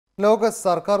ലോക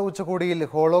സർക്കാർ ഉച്ചകോടിയിൽ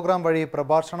ഹോളോഗ്രാം വഴി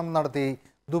പ്രഭാഷണം നടത്തി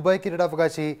ദുബായ്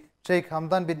കിരീടാവകാശി Sheikh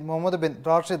Hamdan bin Muhammad bin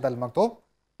Rashid Al Maktoum.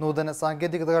 നൂതന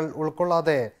സാങ്കേതികതകൾ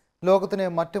ഉൾക്കൊള്ളാതെ ലോകത്തിന്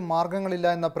മറ്റ് മാർഗങ്ങളില്ല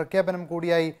എന്ന പ്രഖ്യാപനം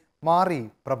കൂടിയായി മാറി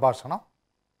പ്രഭാഷണം.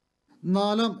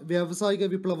 നാലാം വ്യാവസായിക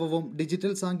വിപ്ലവവും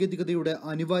ഡിജിറ്റൽ സാങ്കേതികതയുടെ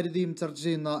അനിവാര്യതയും ചർച്ച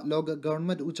ചെയ്യുന്ന ലോക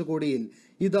ഗവൺമെന്റ് ഉച്ചകോടിയിൽ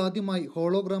ഇതാദ്യമായി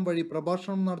ഹോളോഗ്രാം വഴി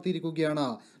പ്രഭാഷണം നടത്തിയിരിക്കുകയാണ്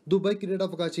ദുബായ്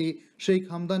കിരീടാവകാശി Sheikh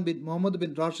Hamdan bin Muhammad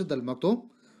bin Rashid Al Maktoum.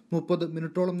 30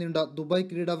 മിനിറ്റോളം നീണ്ട ദുബായ്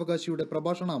കിരീടാവകാശിയുടെ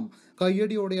പ്രഭാഷണം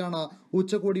കയ്യടിയോടെയാണ്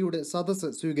ഉച്ചകോടിയുടെ സദസ്സ്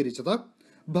സ്വീകരിച്ചത്.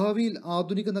 ഭാവിയിൽ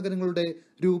ആധുനിക നഗരങ്ങളുടെ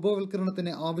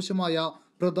രൂപവൽക്കരണത്തിന് ആവശ്യമായ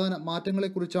പ്രധാന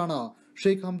മാറ്റങ്ങളെക്കുറിച്ചാണ്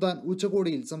ഷെയ്ഖ് ഹംദാൻ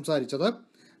ഉച്ചകോടിയിൽ സംസാരിച്ചത്.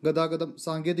 ഗതാഗതം,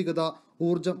 സാങ്കേതികത,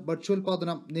 ഊർജം,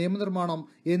 ഭക്ഷ്യോൽപാദനം, നിയമനിർമ്മാണം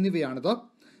എന്നിവയാണിത്.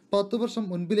 10 വർഷം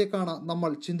മുൻപിലേക്കാണ്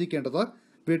നമ്മൾ ചിന്തിക്കേണ്ടത്.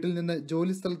 വീട്ടിൽ നിന്ന്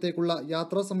ജോലി സ്ഥലത്തേക്കുള്ള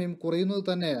യാത്രാസമയം കുറയുന്നത്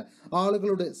തന്നെ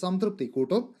ആളുകളുടെ സംതൃപ്തി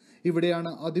കൂട്ടും.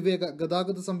 ഇവിടെയാണ് അതിവേഗ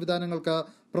ഗതാഗത സംവിധാനങ്ങൾക്ക്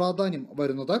പ്രാധാന്യം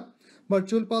വരുന്നത്.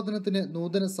 ഭക്ഷ്യോൽപാദനത്തിന്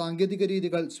നൂതന സാങ്കേതിക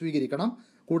രീതികൾ സ്വീകരിക്കണം.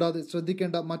 കൂടാതെ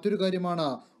ശ്രദ്ധിക്കേണ്ട മറ്റൊരു കാര്യമാണ്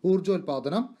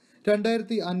ഊർജോൽപാദനം.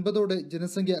 2050ഓടെ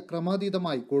ജനസംഖ്യ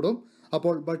ക്രമാതീതമായി കൂടും.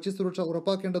 അപ്പോൾ ഭക്ഷ്യസുരക്ഷ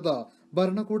ഉറപ്പാക്കേണ്ടത്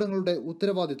ഭരണകൂടങ്ങളുടെ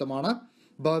ഉത്തരവാദിത്തമാണ്.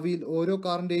 ഭാവിയിൽ ഓരോ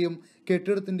കാറിന്റെയും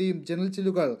കെട്ടിടത്തിന്റെയും ജനൽ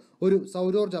ചില്ലുകൾ ഒരു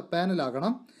സൗരോർജ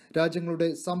പാനലാകണം. രാജ്യങ്ങളുടെ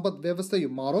സമ്പദ്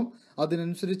വ്യവസ്ഥയും മാറും.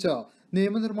 അതിനനുസരിച്ച്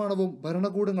നിയമനിർമ്മാണവും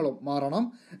ഭരണകൂടങ്ങളും മാറണം.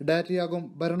 ഡാറ്റയാകും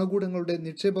ഭരണകൂടങ്ങളുടെ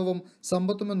നിക്ഷേപവും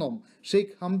സമ്പത്തുമെന്നും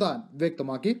ഷെയ്ഖ് ഹംദാൻ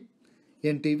വ്യക്തമാക്കി.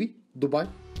 NTV Dubai.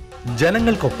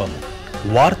 ജനങ്ങൾക്കൊപ്പം,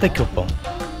 വാർത്തയ്ക്കൊപ്പം,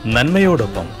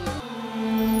 നന്മയോടൊപ്പം.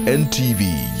 NTV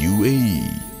UAE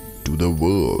to the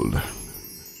world.